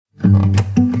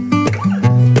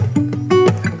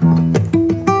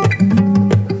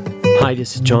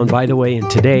this is John, by the way, and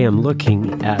today I'm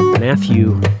looking at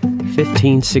Matthew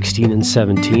 15, 16, and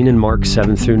 17, and Mark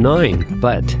 7 through 9.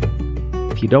 But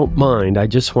if you don't mind, I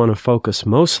just want to focus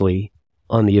mostly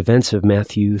on the events of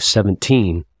Matthew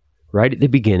 17. Right at the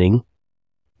beginning,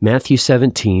 Matthew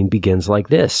 17 begins like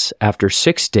this. After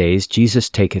 6 days, Jesus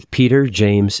taketh Peter,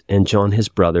 James, and John his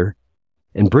brother,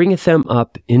 and bringeth them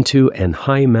up into an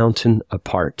high mountain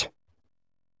apart.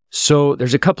 So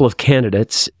there's a couple of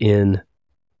candidates in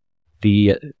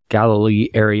the Galilee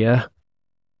area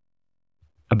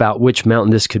about which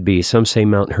mountain this could be. Some say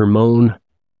Mount Hermon,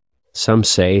 some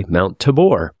say Mount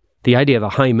Tabor. The idea of a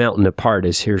high mountain apart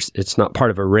is it's not part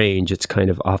of a range, it's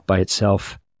kind of off by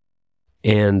itself.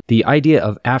 And the idea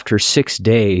of after 6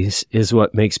 days is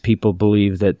what makes people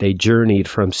believe that they journeyed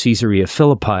from Caesarea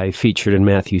Philippi, featured in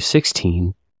Matthew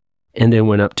 16, and then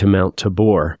went up to Mount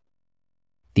Tabor.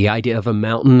 The idea of a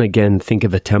mountain, again, think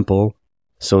of a temple.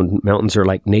 So mountains are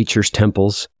like nature's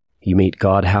temples. You meet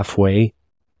God halfway.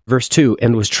 Verse 2,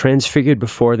 and was transfigured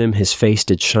before them, his face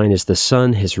did shine as the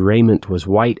sun, his raiment was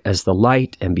white as the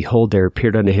light, and behold, there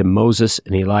appeared unto him Moses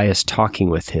and Elias talking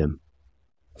with him.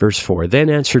 Verse 4, then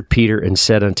answered Peter and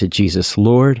said unto Jesus,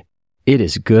 Lord, it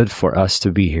is good for us to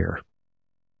be here.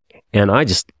 And I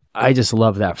just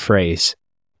love that phrase.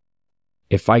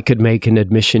 If I could make an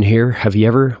admission here, have you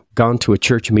ever gone to a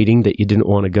church meeting that you didn't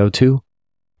want to go to?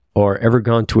 Or ever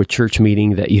gone to a church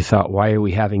meeting that you thought, why are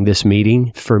we having this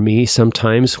meeting? For me,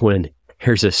 sometimes when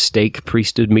there's a stake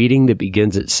priesthood meeting that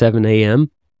begins at 7 a.m.,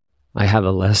 I have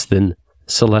a less than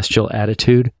celestial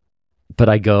attitude, but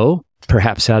I go,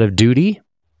 perhaps out of duty.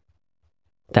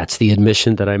 That's the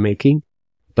admission that I'm making.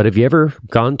 But have you ever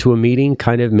gone to a meeting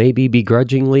kind of maybe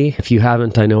begrudgingly? If you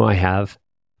haven't, I know I have.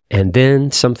 And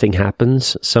then something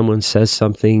happens, someone says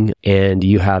something, and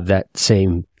you have that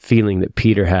same feeling that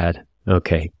Peter had.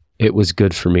 Okay, it was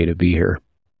good for me to be here.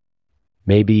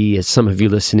 Maybe some of you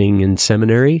listening in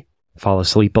seminary fall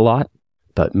asleep a lot,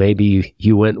 but maybe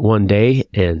you went one day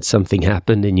and something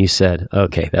happened and you said,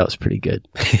 okay, that was pretty good.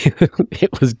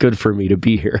 It was good for me to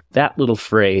be here. That little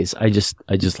phrase, I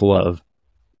just love.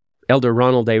 Elder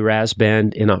Ronald A.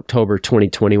 Rasband in October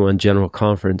 2021 General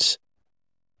Conference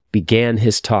began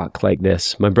his talk like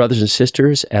this. My brothers and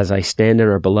sisters, as I stand in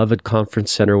our beloved conference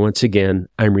center once again,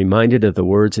 I'm reminded of the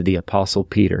words of the Apostle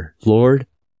Peter. Lord,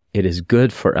 it is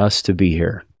good for us to be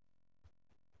here.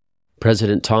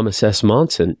 President Thomas S.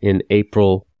 Monson in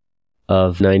April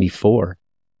of 94,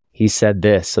 he said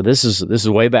this. So this is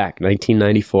way back,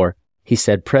 1994. He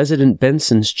said, President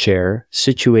Benson's chair,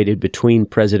 situated between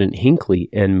President Hinckley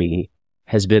and me,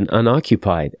 has been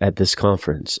unoccupied at this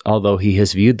conference, although he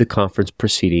has viewed the conference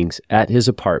proceedings at his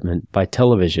apartment by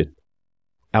television.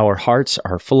 Our hearts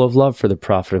are full of love for the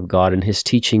prophet of God, and his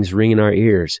teachings ring in our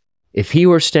ears. If he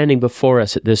were standing before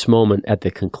us at this moment at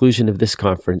the conclusion of this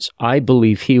conference, I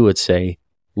believe he would say,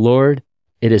 Lord,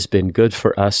 it has been good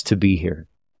for us to be here.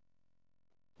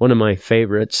 One of my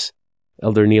favorites,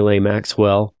 Elder Neal A.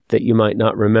 Maxwell, that you might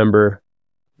not remember,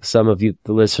 some of you,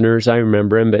 the listeners, I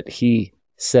remember him, but he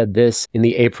said this in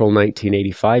the April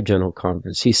 1985 General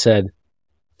Conference. He said,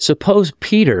 suppose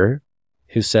Peter,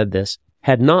 who said this,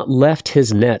 had not left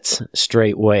his nets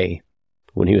straightway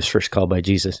when he was first called by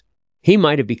Jesus. He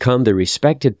might have become the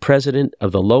respected president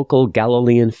of the local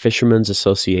Galilean Fishermen's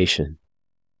Association.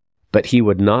 But he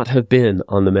would not have been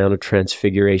on the Mount of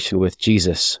Transfiguration with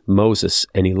Jesus, Moses,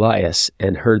 and Elias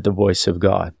and heard the voice of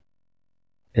God.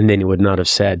 And then he would not have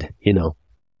said,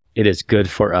 it is good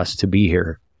for us to be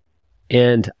here.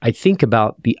 And I think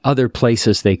about the other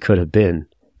places they could have been.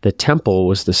 The temple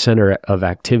was the center of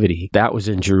activity. That was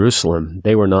in Jerusalem.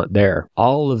 They were not there.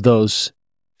 All of those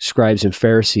scribes and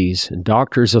Pharisees and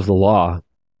doctors of the law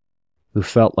who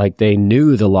felt like they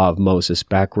knew the law of Moses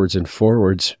backwards and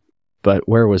forwards, but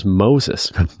where was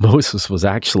Moses? Moses was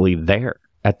actually there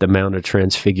at the Mount of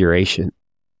Transfiguration.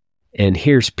 And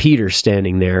here's Peter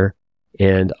standing there,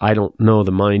 and I don't know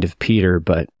the mind of Peter,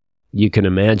 but you can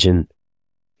imagine,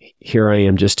 here I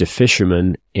am just a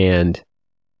fisherman, and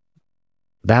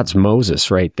that's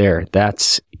Moses right there.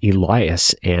 That's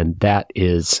Elias, and that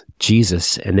is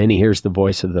Jesus. And then he hears the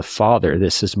voice of the Father.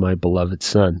 This is my beloved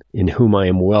Son, in whom I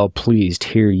am well pleased.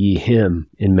 Hear ye him,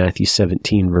 in Matthew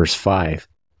 17, verse 5.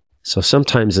 So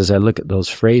sometimes as I look at those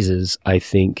phrases, I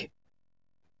think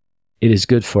it is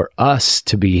good for us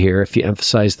to be here. If you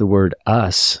emphasize the word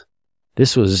us,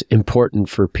 this was important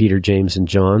for Peter, James, and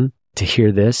John to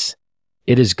hear this.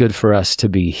 It is good for us to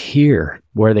be here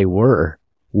where they were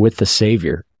with the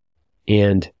Savior.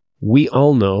 And we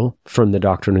all know from the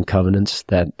Doctrine and Covenants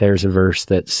that there's a verse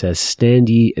that says, stand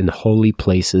ye in holy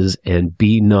places and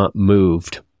be not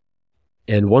moved.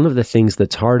 And one of the things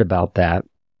that's hard about that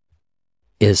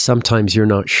is sometimes you're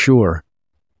not sure.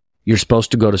 You're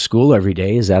supposed to go to school every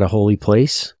day. Is that a holy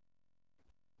place?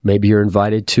 Maybe you're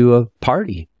invited to a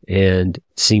party and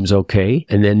it seems okay,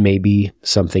 and then maybe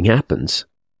something happens.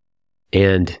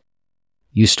 And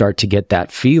you start to get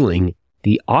that feeling,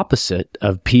 the opposite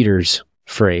of Peter's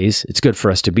phrase, it's good for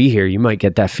us to be here. You might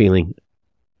get that feeling,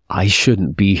 I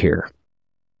shouldn't be here.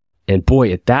 And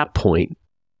boy, at that point,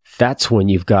 that's when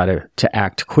you've got to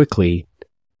act quickly.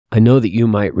 I know that you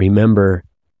might remember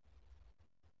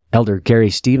Elder Gary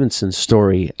Stevenson's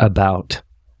story about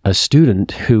a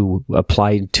student who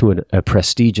applied to a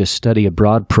prestigious study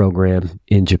abroad program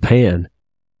in Japan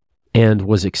and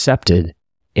was accepted.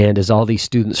 And as all these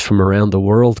students from around the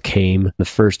world came, the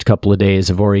first couple of days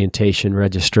of orientation,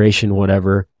 registration,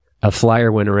 whatever, a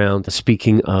flyer went around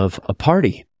speaking of a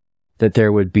party that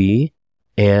there would be.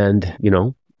 And,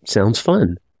 sounds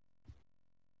fun.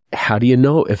 How do you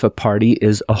know if a party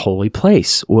is a holy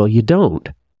place? Well, you don't.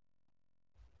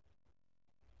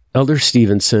 Elder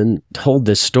Stevenson told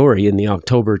this story in the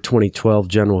October 2012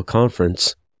 General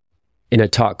Conference in a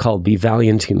talk called Be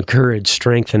Valiant in Courage,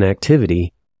 Strength, and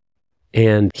Activity.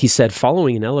 And he said,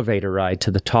 following an elevator ride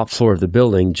to the top floor of the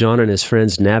building, John and his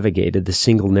friends navigated the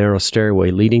single narrow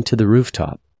stairway leading to the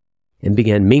rooftop and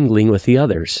began mingling with the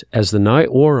others. As the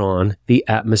night wore on, the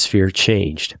atmosphere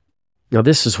changed. Now,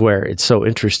 this is where it's so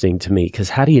interesting to me,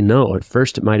 because how do you know? At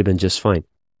first, it might have been just fine.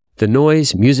 The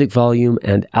noise, music volume,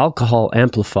 and alcohol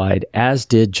amplified, as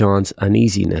did John's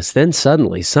uneasiness. Then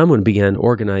suddenly, someone began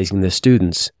organizing the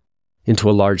students into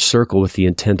a large circle with the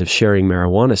intent of sharing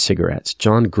marijuana cigarettes.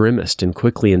 John grimaced and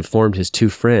quickly informed his two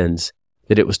friends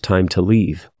that it was time to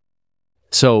leave.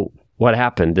 So, what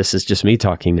happened? This is just me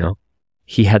talking now.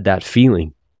 He had that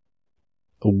feeling.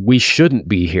 We shouldn't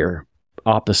be here.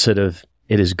 Opposite of,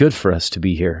 it is good for us to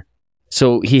be here.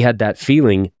 So, he had that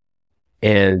feeling,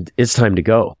 and it's time to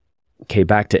go. Okay,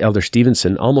 back to Elder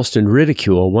Stevenson. Almost in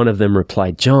ridicule, one of them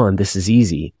replied, John, this is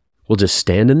easy. We'll just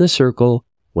stand in the circle.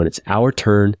 When it's our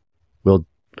turn, we'll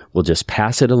just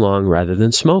pass it along rather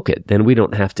than smoke it. Then we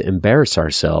don't have to embarrass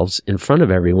ourselves in front of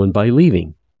everyone by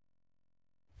leaving.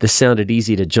 This sounded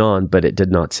easy to John, but it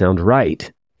did not sound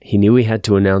right. He knew he had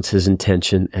to announce his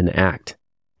intention and act.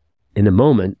 In a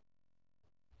moment,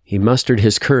 he mustered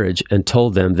his courage and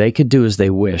told them they could do as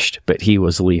they wished, but he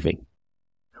was leaving.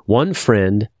 One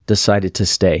friend decided to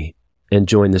stay and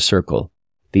join the circle.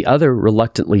 The other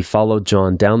reluctantly followed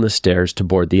John down the stairs to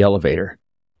board the elevator.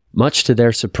 Much to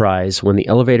their surprise, when the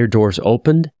elevator doors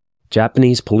opened,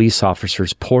 Japanese police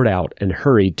officers poured out and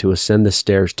hurried to ascend the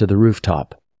stairs to the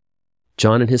rooftop.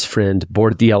 John and his friend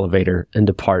boarded the elevator and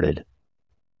departed.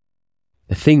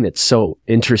 The thing that's so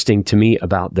interesting to me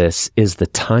about this is the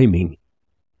timing.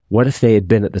 What if they had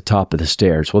been at the top of the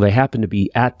stairs? Well, they happened to be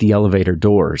at the elevator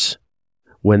doors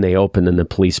when they opened and the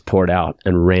police poured out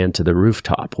and ran to the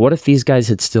rooftop. What if these guys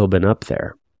had still been up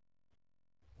there?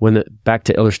 Back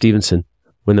to Elder Stevenson.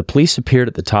 When the police appeared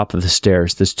at the top of the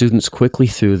stairs, the students quickly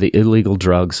threw the illegal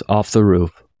drugs off the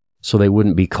roof so they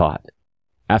wouldn't be caught.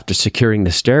 After securing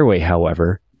the stairway,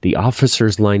 however, the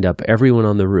officers lined up everyone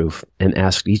on the roof and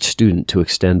asked each student to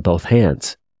extend both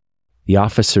hands. The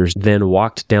officers then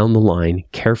walked down the line,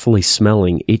 carefully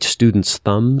smelling each student's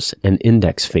thumbs and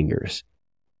index fingers.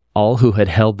 All who had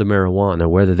held the marijuana,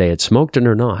 whether they had smoked it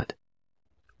or not,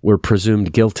 were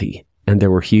presumed guilty, and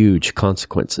there were huge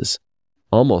consequences.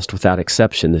 Almost without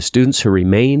exception, the students who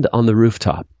remained on the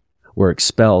rooftop were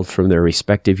expelled from their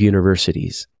respective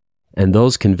universities, and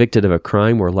those convicted of a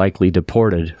crime were likely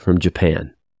deported from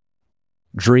Japan.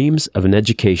 Dreams of an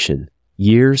education,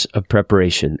 years of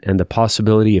preparation, and the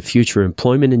possibility of future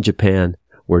employment in Japan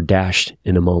were dashed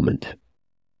in a moment.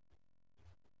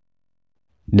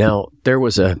 Now, there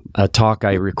was a talk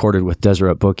I recorded with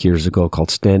Deseret Book years ago called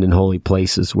Stand in Holy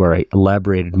Places, where I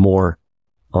elaborated more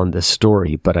on this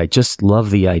story, but I just love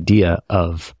the idea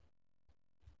of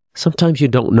sometimes you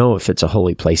don't know if it's a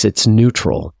holy place. It's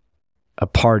neutral, a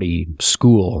party,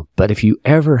 school, but if you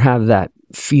ever have that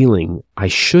feeling, I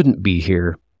shouldn't be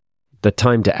here, the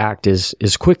time to act is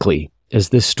quickly, as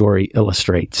this story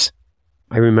illustrates.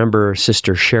 I remember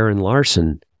Sister Sharon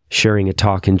Larson sharing a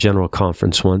talk in General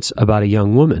Conference once about a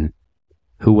young woman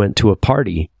who went to a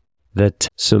party that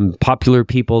some popular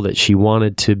people that she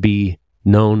wanted to be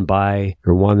known by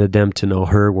or wanted them to know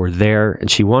her were there,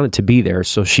 and she wanted to be there,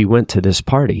 so she went to this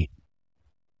party.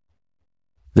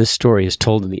 This story is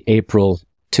told in the April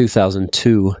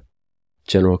 2002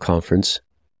 General Conference,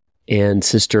 and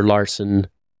Sister Larson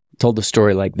told the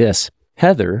story like this.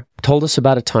 Heather told us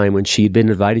about a time when she had been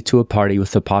invited to a party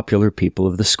with the popular people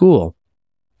of the school.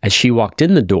 As she walked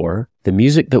in the door, the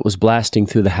music that was blasting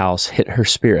through the house hit her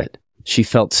spirit. She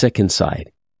felt sick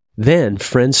inside. Then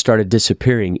friends started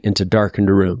disappearing into darkened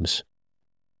rooms.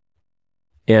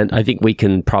 And I think we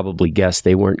can probably guess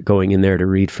they weren't going in there to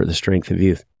read for the strength of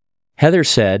youth. Heather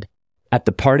said, "At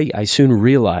the party, I soon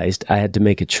realized I had to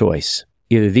make a choice.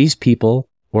 Either these people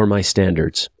or my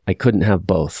standards. I couldn't have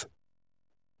both.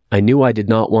 I knew I did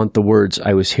not want the words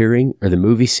I was hearing or the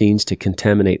movie scenes to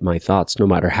contaminate my thoughts, no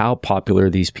matter how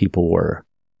popular these people were.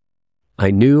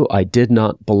 I knew I did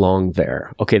not belong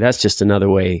there." Okay, that's just another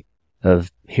way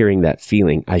of hearing that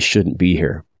feeling. I shouldn't be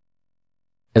here.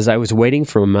 "As I was waiting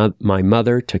for my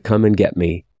mother to come and get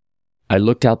me, I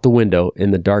looked out the window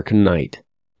in the darkened night,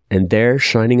 and there,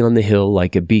 shining on the hill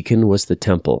like a beacon, was the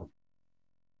temple.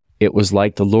 It was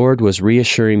like the Lord was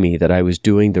reassuring me that I was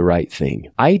doing the right thing."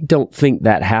 I don't think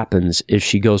that happens if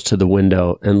she goes to the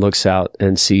window and looks out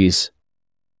and sees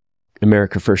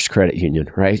America First Credit Union,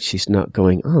 right? She's not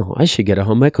going, "Oh, I should get a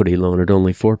home equity loan at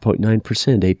only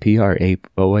 4.9% APR,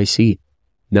 OIC.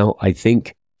 No, I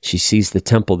think she sees the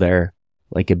temple there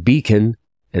like a beacon,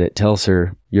 and it tells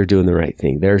her, "You're doing the right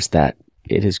thing." There's that.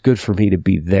 It is good for me to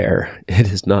be there.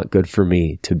 It is not good for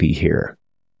me to be here.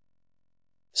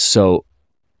 So,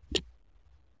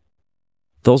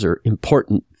 those are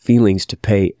important feelings to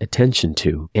pay attention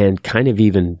to, and kind of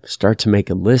even start to make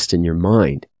a list in your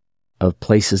mind of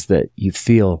places that you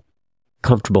feel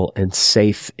comfortable and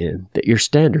safe in, that your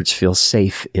standards feel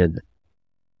safe in.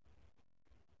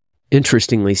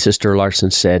 Interestingly, Sister Larson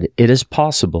said, "It is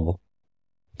possible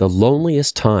the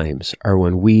loneliest times are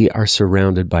when we are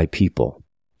surrounded by people,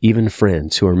 even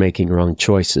friends who are making wrong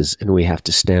choices, and we have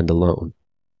to stand alone.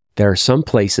 There are some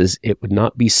places it would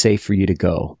not be safe for you to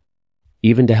go,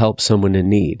 even to help someone in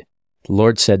need. The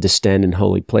Lord said to stand in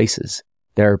holy places.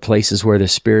 There are places where the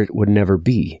Spirit would never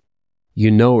be. You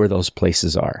know where those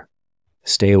places are.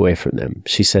 Stay away from them,"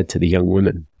 she said to the young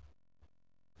women.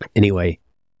 Anyway,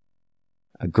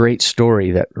 a great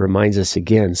story that reminds us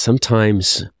again,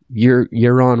 sometimes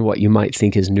you're on what you might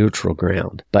think is neutral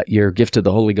ground, but your gift of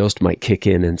the Holy Ghost might kick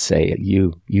in and say,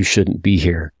 you shouldn't be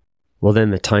here. Well,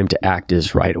 then the time to act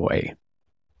is right away.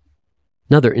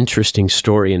 Another interesting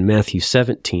story in Matthew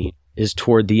 17 is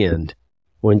toward the end,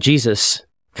 when Jesus,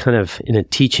 kind of in a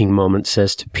teaching moment,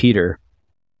 says to Peter,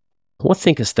 "What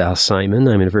thinkest thou, Simon?"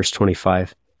 I'm in verse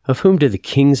 25. "Of whom do the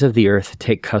kings of the earth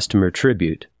take custom or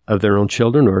tribute? Of their own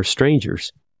children or of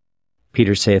strangers?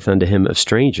 Peter saith unto him, Of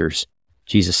strangers.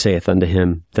 Jesus saith unto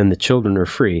him, Then the children are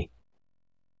free."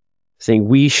 Saying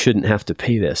we shouldn't have to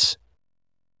pay this.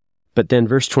 But then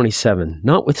verse 27,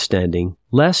 "Notwithstanding,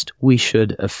 lest we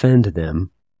should offend them,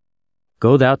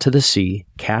 go thou to the sea,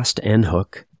 cast and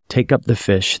hook, take up the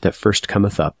fish that first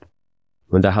cometh up.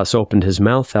 When thou hast opened his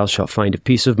mouth, thou shalt find a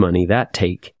piece of money, that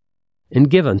take, and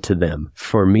give unto them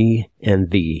for me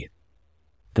and thee."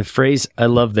 The phrase I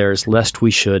love there is, "lest we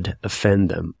should offend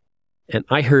them." And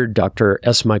I heard Dr.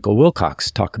 S. Michael Wilcox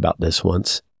talk about this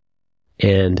once,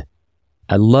 and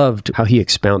I loved how he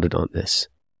expounded on this.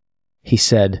 He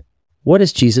said, "What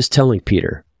is Jesus telling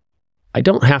Peter? I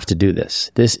don't have to do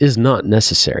this. This is not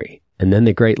necessary." And then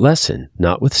the great lesson,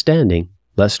 "Notwithstanding,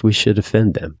 lest we should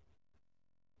offend them."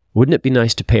 Wouldn't it be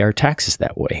nice to pay our taxes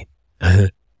that way?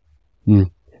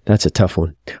 That's a tough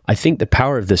one. I think the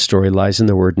power of this story lies in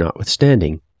the word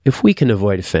 "notwithstanding." If we can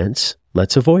avoid offense,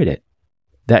 let's avoid it.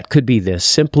 That could be the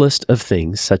simplest of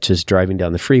things, such as driving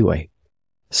down the freeway.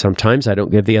 Sometimes I don't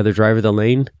give the other driver the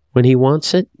lane when he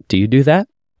wants it. Do you do that?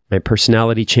 My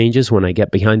personality changes when I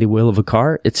get behind the wheel of a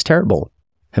car. It's terrible.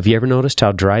 Have you ever noticed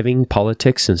how driving,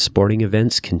 politics, and sporting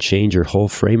events can change your whole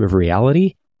frame of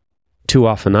reality? Too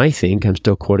often I think, I'm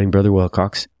still quoting Brother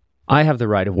Wilcox, I have the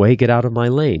right of way, get out of my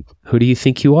lane. Who do you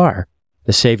think you are?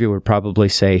 The Savior would probably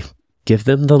say, give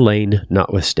them the lane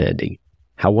notwithstanding.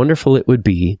 How wonderful it would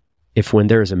be if when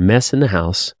there is a mess in the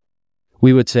house,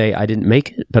 we would say, I didn't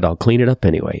make it, but I'll clean it up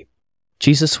anyway.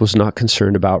 Jesus was not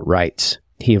concerned about rights.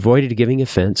 He avoided giving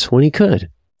offense when he could.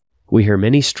 We hear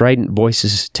many strident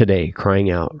voices today crying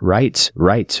out, rights,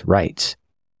 rights, rights.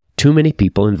 Too many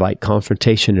people invite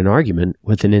confrontation and argument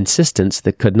with an insistence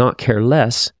that could not care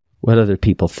less what other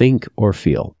people think or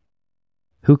feel.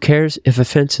 Who cares if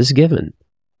offense is given?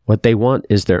 What they want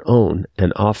is their own,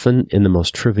 and often in the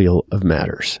most trivial of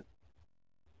matters.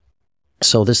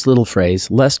 So this little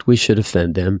phrase, lest we should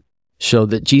offend them,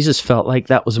 showed that Jesus felt like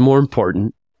that was more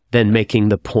important than making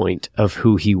the point of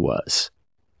who he was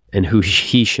and who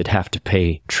he should have to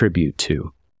pay tribute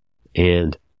to.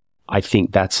 And I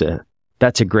think that's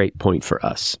a great point for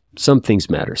us. Some things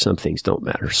matter, some things don't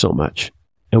matter so much.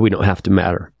 And we don't have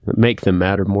to make them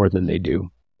matter more than they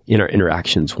do in our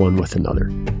interactions one with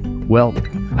another. Well,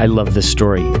 I love this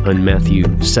story on Matthew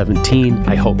 17.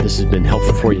 I hope this has been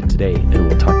helpful for you today, and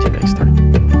we'll talk to you next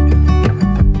time.